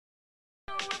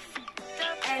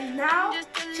And now,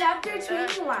 chapter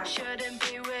 21.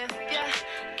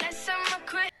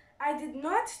 I did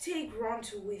not take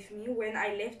Rontu with me when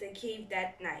I left the cave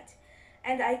that night,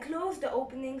 and I closed the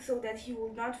opening so that he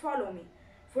would not follow me,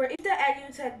 for if the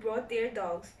Aleuts had brought their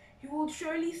dogs, he would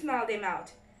surely smell them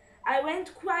out. I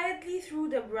went quietly through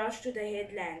the brush to the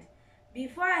headland.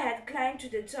 Before I had climbed to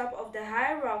the top of the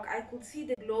high rock, I could see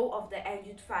the glow of the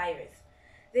Aleut fires.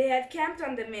 They had camped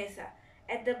on the mesa,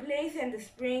 at the place and the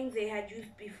spring they had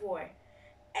used before.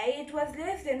 It was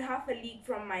less than half a league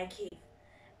from my cave.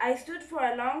 I stood for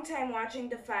a long time watching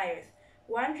the fires,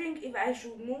 wondering if I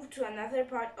should move to another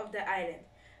part of the island,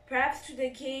 perhaps to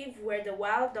the cave where the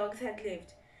wild dogs had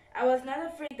lived. I was not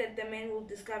afraid that the men would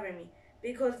discover me,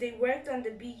 because they worked on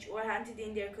the beach or hunted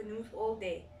in their canoes all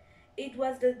day. It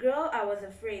was the girl I was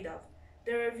afraid of.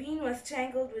 The ravine was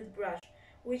tangled with brush,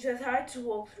 which was hard to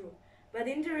walk through, but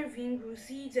in the ravine grew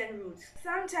seeds and roots.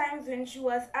 Sometimes when she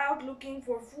was out looking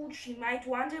for food, she might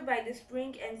wander by the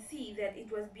spring and see that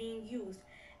it was being used,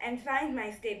 and find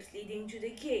my steps leading to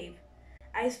the cave.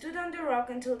 I stood on the rock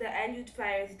until the Aleut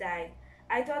fires died.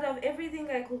 I thought of everything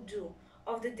I could do,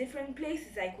 of the different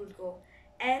places I could go,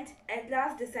 and at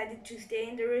last decided to stay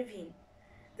in the ravine.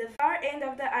 The far end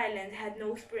of the island had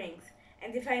no springs,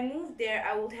 and if I moved there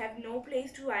I would have no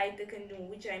place to hide the canoe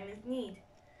which I must need.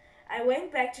 I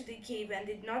went back to the cave and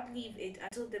did not leave it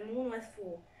until the moon was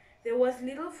full. There was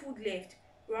little food left.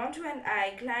 Rontu and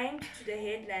I climbed to the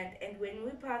headland, and when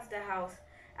we passed the house,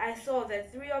 I saw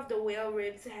that 3 of the whale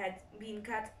ribs had been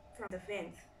cut from the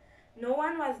fence. No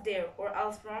one was there, or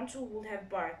else Rontu would have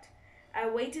barked. I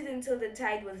waited until the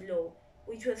tide was low,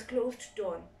 which was close to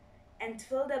dawn, and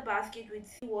filled a basket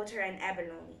with seawater and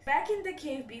abalones. Back in the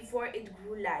cave before it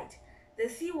grew light. The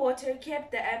seawater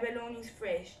kept the abalones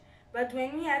fresh, but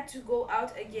when we had to go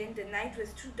out again, the night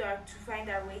was too dark to find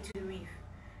our way to the reef.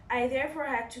 I therefore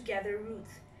had to gather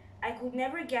roots. I could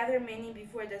never gather many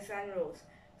before the sun rose,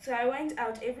 so I went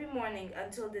out every morning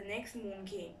until the next moon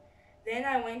came. Then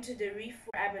I went to the reef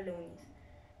for abalones.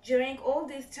 During all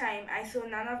this time I saw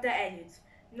none of the Aleuts,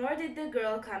 nor did the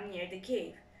girl come near the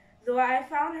cave, though I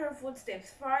found her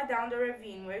footsteps far down the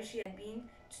ravine where she had been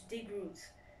to dig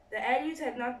roots. The Aleuts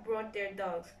had not brought their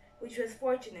dogs, which was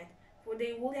fortunate, for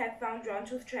they would have found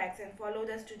Rontu's tracks and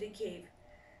followed us to the cave.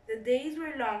 The days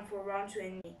were long for Rontu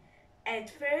and me.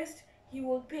 At first, he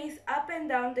would pace up and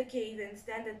down the cave and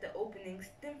stand at the opening,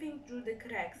 sniffing through the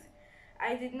cracks.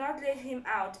 I did not let him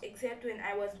out except when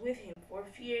I was with him, for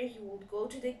fear he would go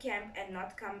to the camp and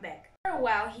not come back. For a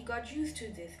while he got used to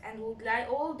this, and would lie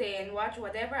all day and watch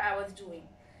whatever I was doing.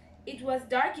 It was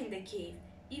dark in the cave,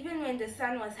 even when the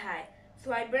sun was high,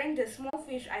 so I burned the small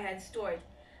fish I had stored.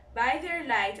 By their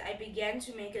light I began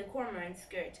to make a cormorant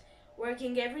skirt,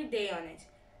 working every day on it.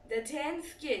 The 10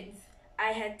 skins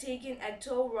I had taken at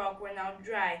Toe Rock were now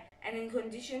dry and in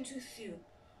condition to sew.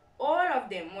 All of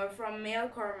them were from male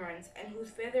cormorants, and whose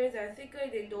feathers are thicker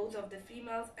than those of the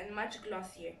females and much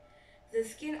glossier. The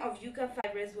skin of yucca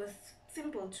fibers was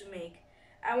simple to make.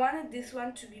 I wanted this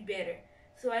one to be better,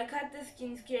 so I cut the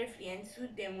skins carefully and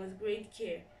sewed them with great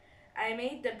care. I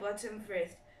made the bottom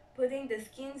first, putting the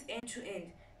skins end to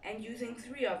end, and using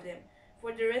 3 of them.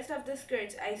 For the rest of the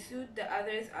skirts I sewed the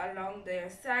others along their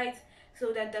sides,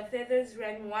 so that the feathers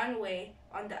ran one way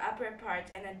on the upper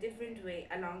part and a different way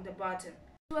along the bottom.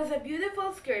 It was a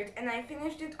beautiful skirt, and I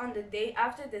finished it on the day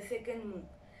after the second moon.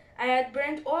 I had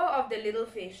burned all of the little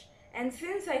fish, and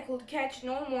since I could catch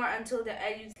no more until the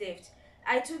Aleuts left,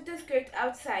 I took the skirt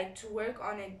outside to work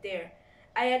on it there.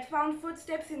 I had found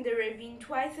footsteps in the ravine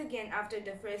twice again after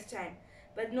the first time,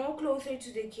 but no closer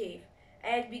to the cave. I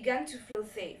had begun to feel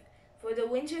safe, for the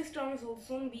winter storms would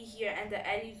soon be here and the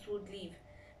Aleuts would leave.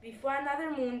 Before another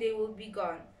moon they would be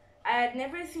gone. I had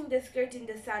never seen the skirt in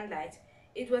the sunlight.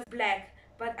 It was black,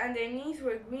 but underneath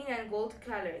were green and gold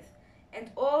colors,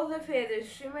 and all the feathers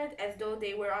shimmered as though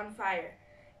they were on fire.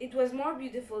 It was more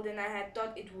beautiful than I had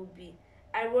thought it would be.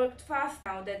 I worked fast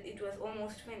now that it was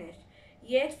almost finished,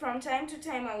 yet from time to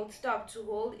time I would stop to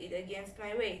hold it against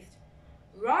my waist.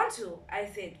 "Rontu," I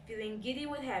said, feeling giddy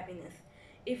with happiness,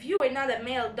 "if you were not a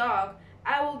male dog,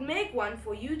 I would make one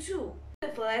for you too,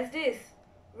 beautiful as this."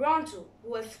 Rontu, who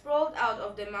was sprawled out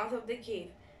of the mouth of the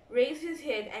cave, raised his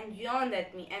head and yawned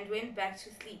at me and went back to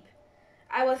sleep.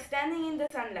 I was standing in the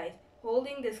sunlight,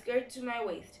 holding the skirt to my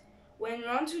waist. When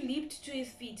Rontu leaped to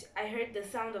his feet, I heard the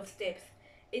sound of steps.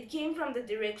 It came from the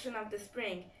direction of the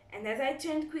spring, and as I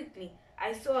turned quickly,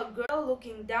 I saw a girl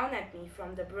looking down at me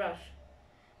from the brush.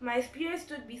 My spear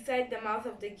stood beside the mouth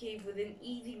of the cave within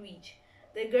easy reach.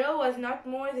 The girl was not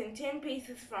more than 10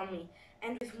 paces from me,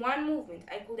 and with one movement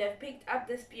I could have picked up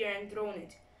the spear and thrown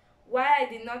it. Why I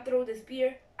did not throw the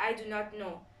spear, I do not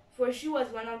know, for she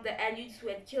was one of the Aleuts who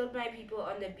had killed my people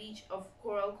on the beach of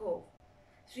Coral Cove.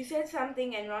 She said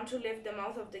something, and Ronto left the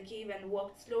mouth of the cave and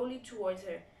walked slowly towards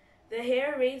her, the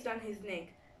hair raised on his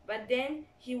neck. But then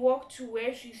he walked to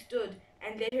where she stood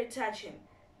and let her touch him.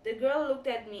 The girl looked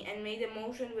at me and made a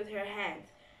motion with her hands,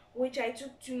 which I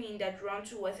took to mean that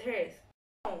Ronto was hers.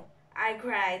 "No," I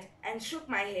cried and shook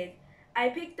my head. I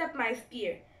picked up my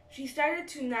spear. She started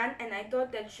to run, and I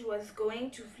thought that she was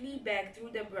going to flee back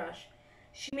through the brush.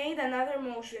 She made another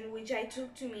motion, which I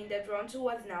took to mean that Ronto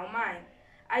was now mine.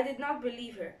 I did not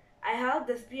believe her. I held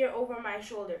the spear over my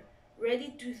shoulder,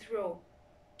 ready to throw.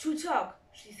 "To talk,"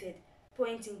 she said,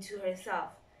 pointing to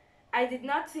herself. I did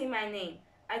not say my name.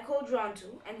 I called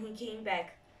Ronto, and he came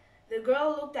back. The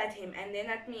girl looked at him and then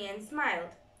at me and smiled.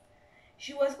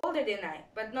 She was older than I,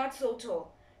 but not so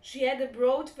tall. She had a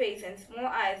broad face and small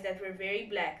eyes that were very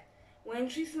black. When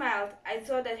she smiled, I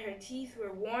saw that her teeth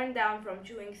were worn down from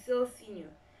chewing seal sinew,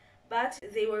 but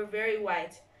they were very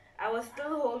white. I was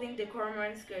still holding the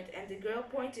cormorant skirt, and the girl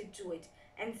pointed to it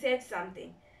and said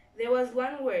something. There was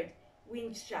one word,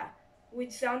 "Wincha,"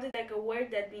 which sounded like a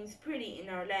word that means pretty in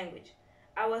our language.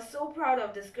 I was so proud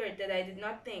of the skirt that I did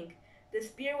not think. The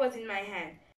spear was in my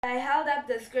hand. I held up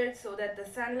the skirt so that the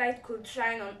sunlight could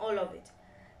shine on all of it.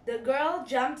 The girl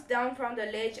jumped down from the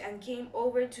ledge and came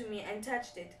over to me and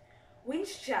touched it.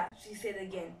 "Wincha," she said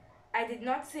again. I did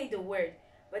not say the word,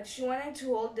 but she wanted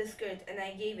to hold the skirt, and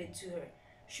I gave it to her.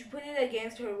 She put it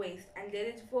against her waist and let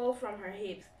it fall from her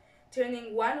hips,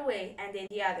 turning one way and then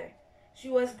the other. She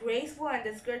was graceful, and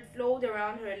the skirt flowed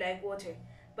around her like water,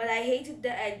 but I hated the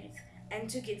Aleuts and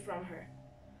took it from her.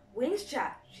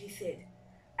 "Wincha," she said.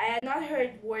 I had not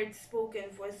heard words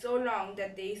spoken for so long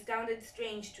that they sounded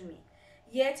strange to me.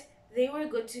 Yet they were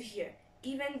good to hear,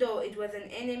 even though it was an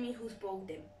enemy who spoke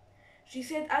them. She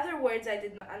said other words I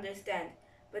did not understand,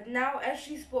 but now as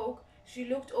she spoke, she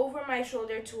looked over my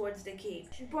shoulder towards the cave.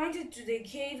 She pointed to the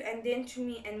cave and then to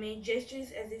me and made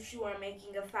gestures as if she were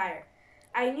making a fire.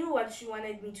 I knew what she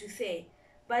wanted me to say,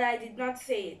 but I did not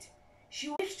say it.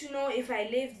 She wished to know if I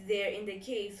lived there in the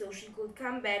cave so she could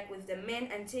come back with the men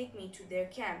and take me to their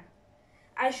camp.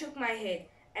 I shook my head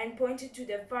and pointed to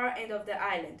the far end of the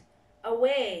island.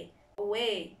 Away,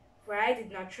 away, for I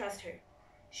did not trust her.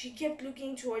 She kept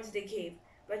looking towards the cave,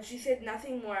 but she said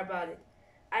nothing more about it.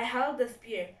 I held the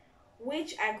spear,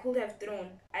 which I could have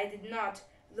thrown. I did not,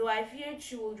 though I feared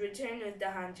she would return with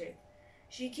the hunter.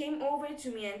 She came over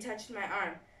to me and touched my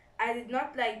arm. I did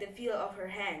not like the feel of her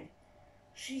hand.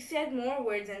 She said more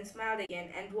words and smiled again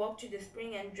and walked to the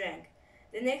spring and drank.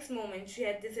 The next moment she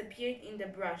had disappeared in the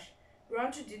brush.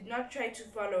 Ronto did not try to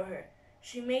follow her.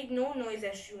 She made no noise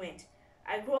as she went.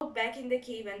 I crawled back in the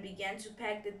cave and began to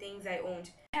pack the things I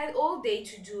owned. I had all day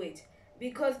to do it,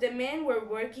 because the men were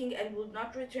working and would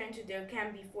not return to their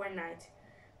camp before night.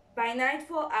 By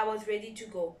nightfall I was ready to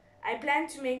go. I planned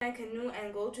to make my canoe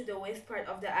and go to the west part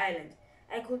of the island.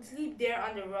 I could sleep there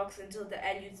on the rocks until the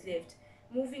Aleuts left,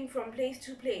 moving from place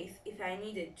to place if I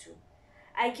needed to.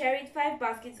 I carried 5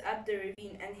 baskets up the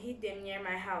ravine and hid them near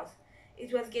my house.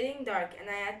 It was getting dark, and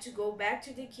I had to go back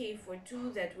to the cave for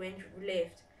 2 that went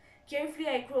left. Carefully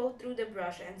I crawled through the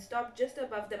brush and stopped just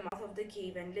above the mouth of the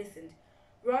cave and listened.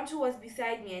 Ronto was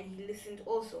beside me, and he listened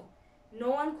also.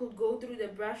 No one could go through the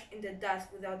brush in the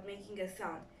dusk without making a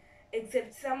sound,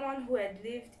 except someone who had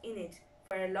lived in it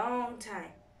for a long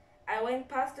time. I went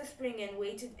past the spring and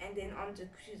waited, and then on to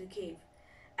the cave.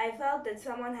 I felt that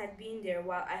someone had been there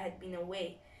while I had been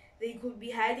away. They could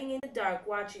be hiding in the dark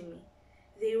watching me.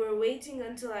 They were waiting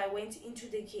until I went into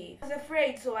the cave. I was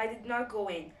afraid, so I did not go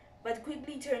in, but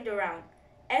quickly turned around.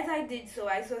 As I did so,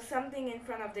 I saw something in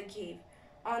front of the cave,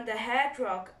 on the hard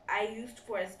rock I used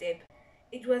for a step.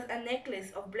 It was a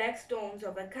necklace of black stones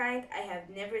of a kind I have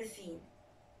never seen.